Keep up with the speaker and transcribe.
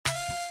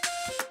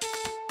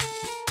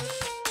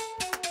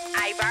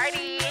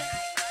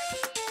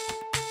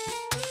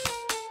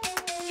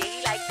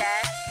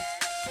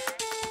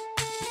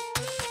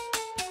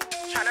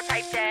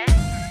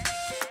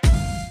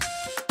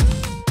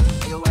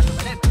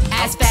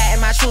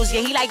my shoes,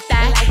 yeah, he like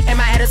that. And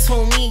my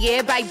attitude, me,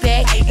 yeah, bite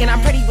back. And I'm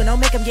pretty with no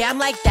makeup, yeah, I'm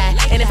like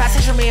that. And if I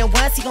touch a man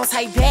once, he gon'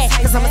 type back.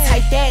 Cause I'm a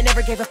type that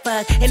never gave a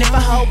fuck. And if a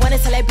hoe wanna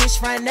tell that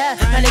bitch run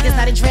up, my niggas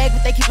not in drag,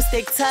 but they keep a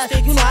stick tough.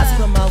 You know I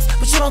do the most,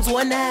 but you don't do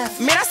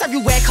enough. Man, I serve you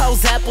wet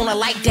clothes up on a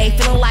light day.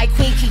 Feeling like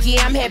Queen Key,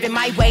 yeah, I'm having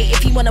my way.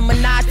 If he wanna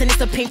menage, then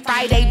it's a Pink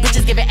Friday.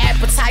 Bitches give it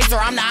appetizer,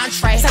 I'm the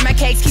entree. Send my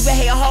cakes, keep it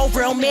hair whole,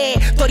 real man.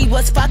 Thought he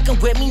was fucking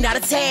with me, not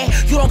a tad.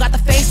 You don't got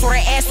the face or the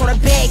ass or the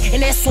bag,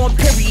 and that's on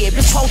period,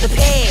 bitch, hold the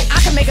pad.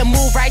 I can make a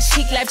move, right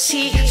cheek, left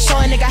cheek. Show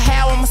a nigga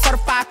how I'm a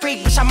certified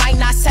freak. Bitch, I might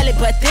not sell it,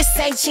 but this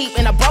ain't cheap.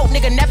 And a broke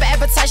nigga never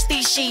ever touch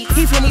these sheets.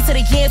 He flew me to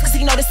the ends, cause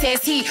he know this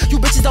says he. You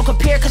bitches don't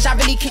compare, cause y'all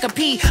really can't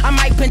compete. I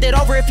might bend it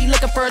over if he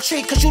looking for a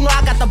treat, cause you know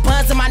I got the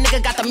buns and my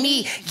nigga got the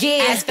meat.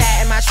 Yeah, ass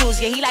fat and my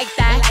shoes, yeah, he like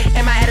that.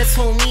 And my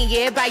attitude, me,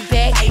 yeah, bite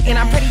back. And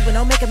I'm pretty with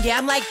no makeup, yeah,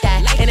 I'm like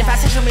that. And if I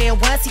touch a man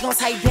once, he gon'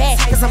 type back.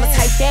 Cause I'm a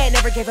type that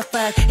never gave a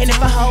fuck. And if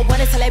a hoe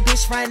wanna tell that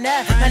bitch run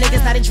up, my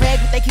niggas not in drag,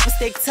 but they keep a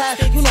stick tough.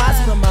 You know I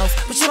do the most,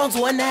 but you don't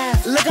do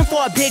enough. Looking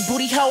for a big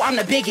booty hoe, I'm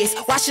the biggest.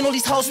 Washing all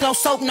these hoes, no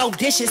soap, no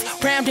dishes.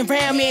 Round and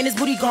round, man, this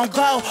booty gon'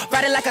 go.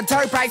 Ride it like a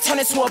dirt bike, turn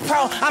it to a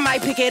pro. I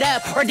might pick it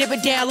up or dip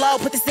it down low.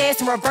 Put this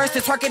ass in reverse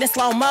and twerk it in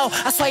slow-mo.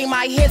 I sway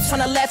my hips from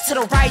the left to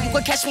the right. You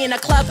could catch me in the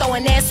club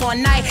throwing ass all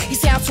night. You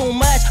sound too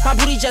much, my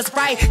booty just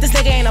right. This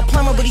nigga ain't a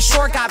plumber, but he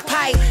sure got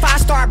pipe.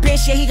 5-star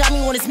bitch, yeah, he got me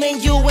on his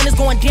menu. When it's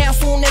going down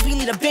soon as we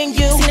leave the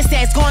venue. Seen his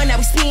ass going, now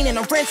we speeding in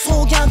a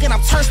rental. Young and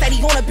I'm turned that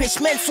he on a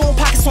bitch mental.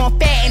 Pockets on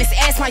fat and his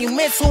ass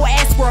monumental.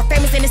 Ass for a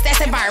famous and his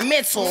ass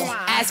environmental.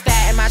 Ass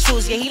fat and my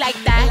shoes, yeah, he like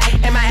that.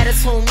 And my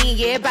attitude, me,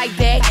 yeah, bite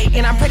back.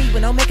 And I'm pretty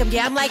with no makeup,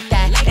 yeah, I'm like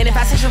that. And if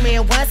I touch a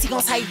man once, he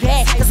gon' type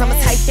back. Cause I'm a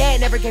type that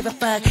never gave a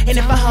fuck. And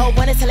if a hoe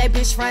wanna tell that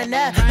bitch run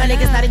up, my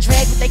niggas not in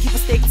drag, but they keep a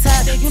stick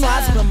tough. You know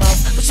I do the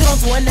most, but you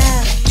don't do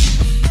enough.